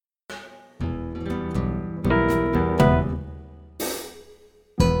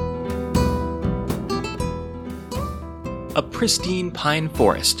a pristine pine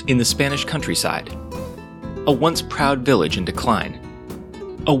forest in the Spanish countryside, a once proud village in decline,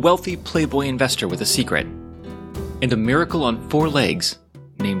 a wealthy playboy investor with a secret, and a miracle on 4 legs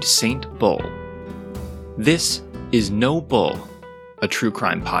named Saint Bull. This is No Bull, a true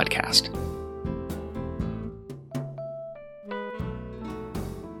crime podcast.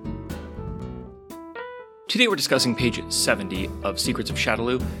 Today we're discussing page 70 of Secrets of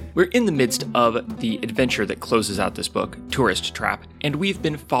Shadaloo. We're in the midst of the adventure that closes out this book, Tourist Trap, and we've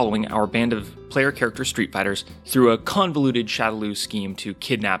been following our band of player character street fighters through a convoluted Shadaloo scheme to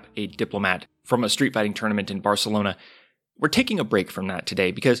kidnap a diplomat from a street fighting tournament in Barcelona. We're taking a break from that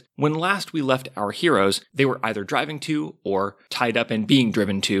today because when last we left our heroes, they were either driving to or tied up and being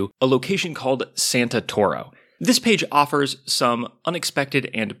driven to a location called Santa Toro. This page offers some unexpected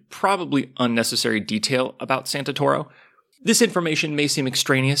and probably unnecessary detail about Santa Toro. This information may seem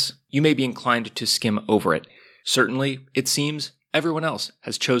extraneous. You may be inclined to skim over it. Certainly, it seems everyone else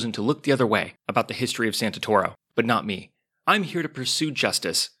has chosen to look the other way about the history of Santa Toro, but not me. I'm here to pursue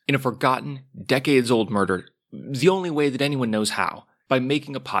justice in a forgotten, decades-old murder the only way that anyone knows how, by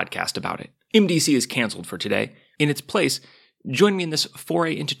making a podcast about it. MDC is canceled for today. In its place, join me in this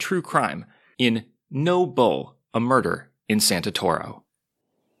foray into true crime in No Bull, a Murder in Santa Toro.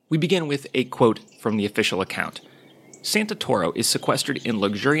 We begin with a quote from the official account. Santa Toro is sequestered in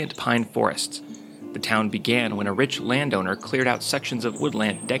luxuriant pine forests. The town began when a rich landowner cleared out sections of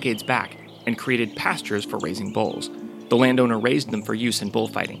woodland decades back and created pastures for raising bulls. The landowner raised them for use in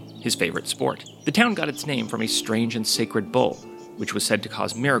bullfighting, his favorite sport. The town got its name from a strange and sacred bull, which was said to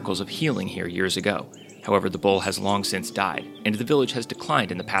cause miracles of healing here years ago. However, the bull has long since died, and the village has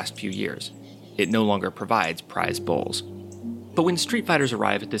declined in the past few years. It no longer provides prize bulls. But when street fighters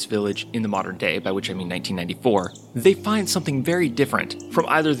arrive at this village in the modern day, by which I mean 1994, they find something very different from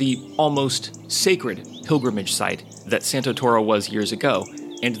either the almost sacred pilgrimage site that Santa Toro was years ago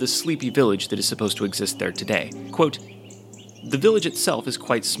and the sleepy village that is supposed to exist there today. Quote, the village itself is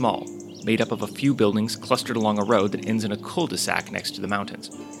quite small, made up of a few buildings clustered along a road that ends in a cul-de-sac next to the mountains.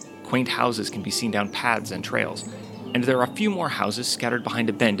 Quaint houses can be seen down paths and trails, and there are a few more houses scattered behind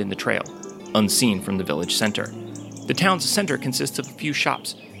a bend in the trail, unseen from the village center. The town's center consists of a few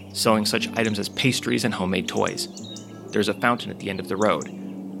shops, selling such items as pastries and homemade toys. There's a fountain at the end of the road,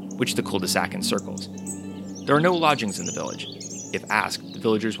 which the cul-de-sac encircles. There are no lodgings in the village. If asked, the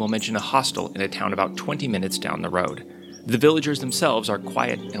villagers will mention a hostel in a town about 20 minutes down the road. The villagers themselves are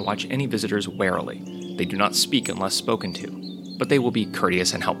quiet and watch any visitors warily. They do not speak unless spoken to, but they will be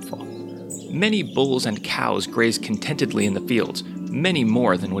courteous and helpful. Many bulls and cows graze contentedly in the fields, many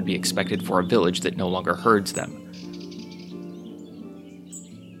more than would be expected for a village that no longer herds them.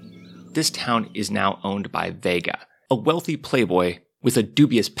 This town is now owned by Vega, a wealthy playboy with a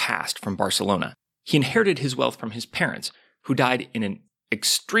dubious past from Barcelona. He inherited his wealth from his parents, who died in an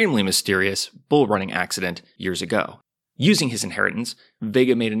extremely mysterious bull running accident years ago. Using his inheritance,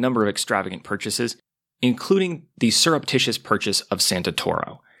 Vega made a number of extravagant purchases, including the surreptitious purchase of Santa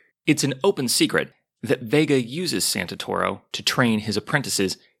Toro. It's an open secret that Vega uses Santa Toro to train his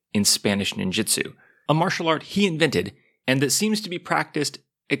apprentices in Spanish ninjutsu, a martial art he invented and that seems to be practiced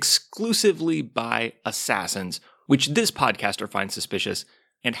exclusively by assassins, which this podcaster finds suspicious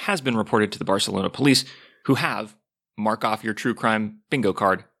and has been reported to the Barcelona police, who have, mark off your true crime bingo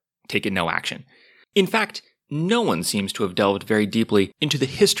card, taken no action. In fact, no one seems to have delved very deeply into the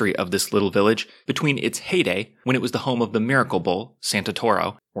history of this little village between its heyday, when it was the home of the miracle bull, Santa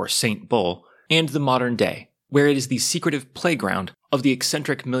Toro, or Saint Bull, and the modern day, where it is the secretive playground of the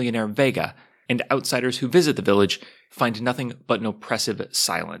eccentric millionaire Vega, and outsiders who visit the village find nothing but an oppressive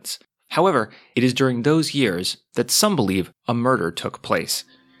silence. However, it is during those years that some believe a murder took place.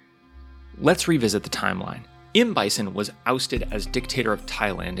 Let's revisit the timeline. M. Bison was ousted as dictator of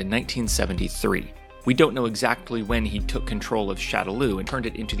Thailand in 1973. We don't know exactly when he took control of Shadaloo and turned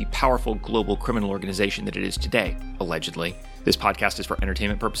it into the powerful global criminal organization that it is today, allegedly. This podcast is for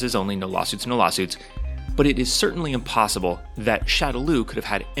entertainment purposes only, no lawsuits, no lawsuits. But it is certainly impossible that Shadaloo could have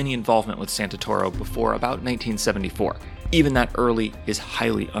had any involvement with Santa Toro before about 1974. Even that early is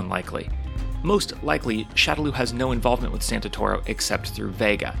highly unlikely. Most likely, Shadaloo has no involvement with Santa Toro except through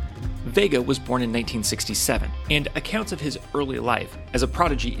Vega. Vega was born in 1967, and accounts of his early life as a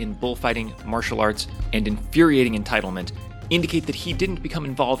prodigy in bullfighting, martial arts, and infuriating entitlement indicate that he didn't become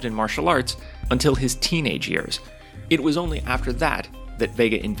involved in martial arts until his teenage years. It was only after that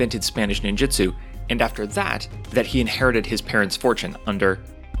Vega invented Spanish ninjutsu, and after that he inherited his parents' fortune under,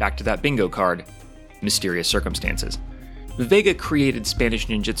 back to that bingo card, mysterious circumstances. Vega created Spanish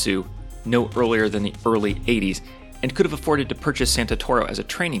ninjutsu no earlier than the early 80s, and could have afforded to purchase Santa Toro as a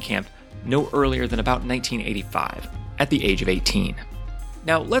training camp no earlier than about 1985. at the age of 18.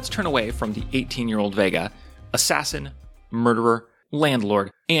 Now, let's turn away from the 18-year-old Vega, assassin, murderer,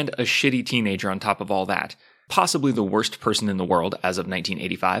 landlord, and a shitty teenager on top of all that, possibly the worst person in the world as of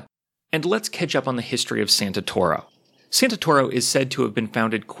 1985, and let's catch up on the history of Santa Toro. Santa Toro is said to have been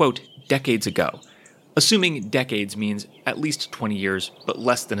founded, quote, decades ago. Assuming decades means at least 20 years, but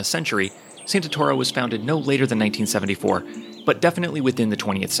less than a century, Santa Toro was founded no later than 1974, but definitely within the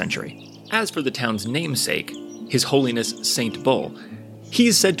 20th century. As for the town's namesake, His Holiness Saint Bull, he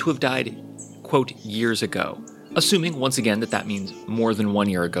is said to have died, quote, years ago. Assuming, once again, that means more than 1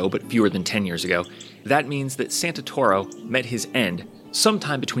 year ago, but fewer than 10 years ago, that means that Santa Toro met his end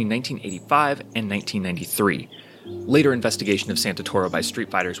sometime between 1985 and 1993. Later investigation of Santa Toro by Street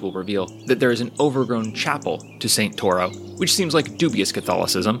Fighters will reveal that there is an overgrown chapel to Saint Toro, which seems like dubious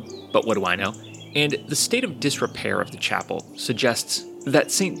Catholicism, but what do I know? And the state of disrepair of the chapel suggests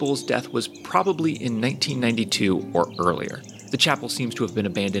that Saint Bull's death was probably in 1992 or earlier. The chapel seems to have been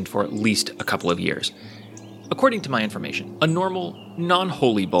abandoned for at least a couple of years. According to my information, a normal,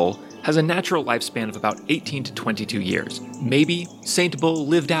 non-holy bull has a natural lifespan of about 18 to 22 years. Maybe Saint Bull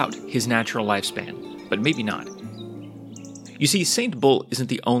lived out his natural lifespan, but maybe not. You see, Saint Bull isn't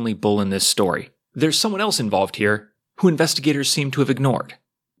the only bull in this story. There's someone else involved here who investigators seem to have ignored.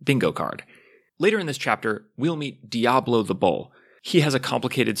 Bingo card. Later in this chapter, we'll meet Diablo the Bull. He has a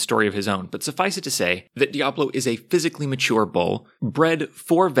complicated story of his own, but suffice it to say that Diablo is a physically mature bull, bred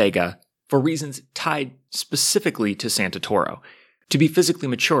for Vega for reasons tied specifically to Santa Toro. To be physically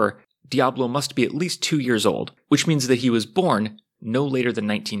mature, Diablo must be at least 2 years old, which means that he was born no later than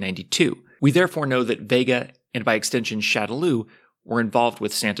 1992. We therefore know that Vega, and by extension Shadaloo, were involved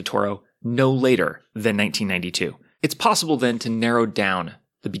with Santa Toro no later than 1992. It's possible then to narrow down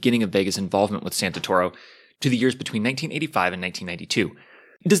the beginning of Vega's involvement with Santa Toro to the years between 1985 and 1992.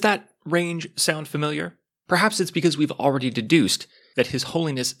 Does that range sound familiar? Perhaps it's because we've already deduced that His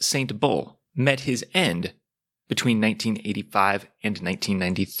Holiness Saint Bull met his end between 1985 and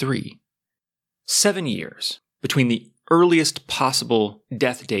 1993. 7 years between the earliest possible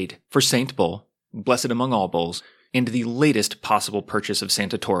death date for Saint Bull, blessed among all bulls, and the latest possible purchase of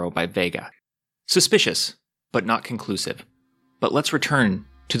Santa Toro by Vega. Suspicious, but not conclusive. But let's return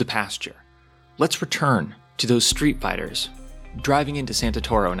to the pasture. Let's return to those street fighters driving into Santa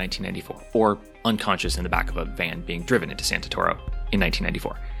Toro in 1994, or unconscious in the back of a van being driven into Santa Toro in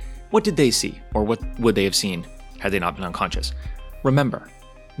 1994. What did they see, or what would they have seen had they not been unconscious? Remember,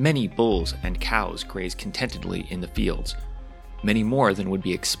 many bulls and cows graze contentedly in the fields, many more than would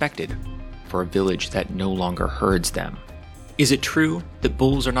be expected for a village that no longer herds them. Is it true that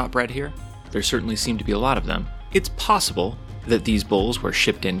bulls are not bred here? There certainly seem to be a lot of them. It's possible that these bulls were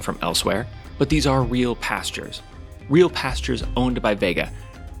shipped in from elsewhere, but these are real pastures owned by Vega,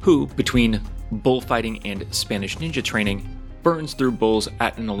 who, between bullfighting and Spanish ninja training, burns through bulls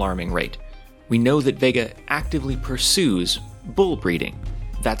at an alarming rate. We know that Vega actively pursues bull breeding.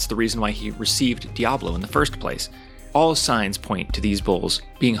 That's the reason why he received Diablo in the first place. All signs point to these bulls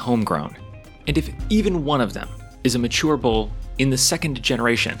being homegrown. And if even one of them is a mature bull in the second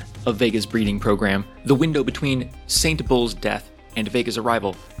generation of Vega's breeding program, the window between Saint Bull's death and Vega's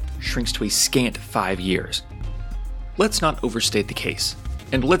arrival shrinks to a scant 5 years. Let's not overstate the case,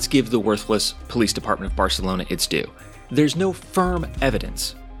 and let's give the worthless police department of Barcelona its due. There's no firm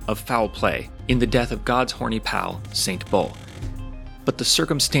evidence of foul play in the death of God's horny pal, Saint Bull. But the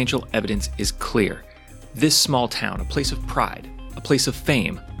circumstantial evidence is clear. This small town, a place of pride, a place of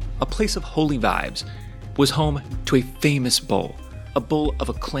fame, a place of holy vibes, was home to a famous bull, a bull of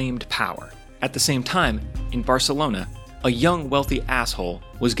acclaimed power. At the same time, in Barcelona, a young wealthy asshole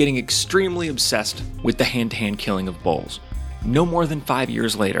was getting extremely obsessed with the hand-to-hand killing of bulls. No more than 5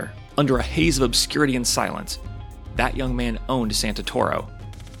 years later, under a haze of obscurity and silence, that young man owned Santa Toro,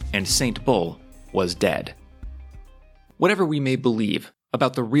 and Saint Bull was dead. Whatever we may believe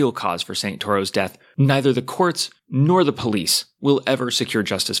about the real cause for Saint Toro's death, neither the courts nor the police will ever secure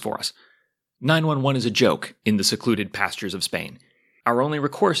justice for us. 911 is a joke in the secluded pastures of Spain. Our only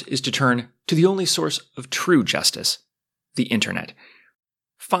recourse is to turn to the only source of true justice, the internet.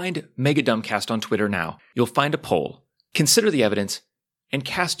 Find Mega Dumbcast on Twitter now. You'll find a poll. Consider the evidence and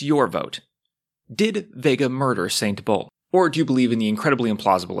cast your vote. Did Vega murder Saint Bull? Or do you believe in the incredibly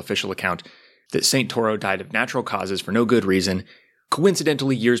implausible official account that Saint Toro died of natural causes for no good reason,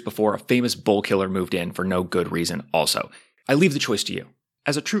 coincidentally years before a famous bull killer moved in for no good reason also? I leave the choice to you.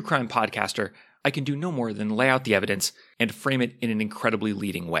 As a true crime podcaster, I can do no more than lay out the evidence and frame it in an incredibly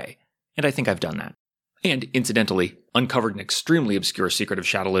leading way. And I think I've done that. And, incidentally, uncovered an extremely obscure secret of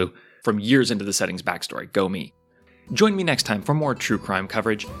Shadaloo from years into the setting's backstory. Go me. Join me next time for more true crime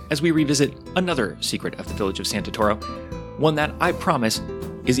coverage as we revisit another secret of the village of Santa Toro, one that I promise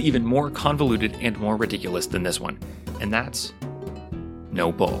is even more convoluted and more ridiculous than this one, and that's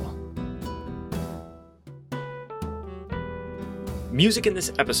no bull. Music in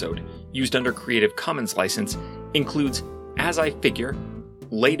this episode, used under Creative Commons license, includes As I Figure,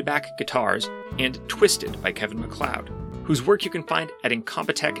 Laid Back Guitars, and Twisted by Kevin MacLeod, whose work you can find at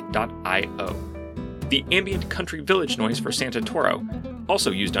incompetech.io. The ambient country village noise for Santa Toro,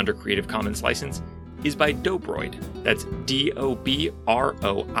 also used under Creative Commons license, is by Dobroid, that's Dobroide,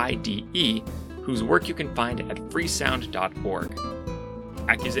 whose work you can find at freesound.org.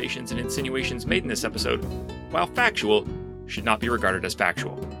 Accusations and insinuations made in this episode, while factual, should not be regarded as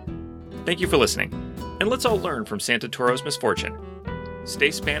factual. Thank you for listening, and let's all learn from Santa Toro's misfortune.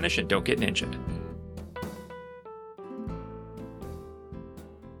 Stay Spanish and don't get ninja'd.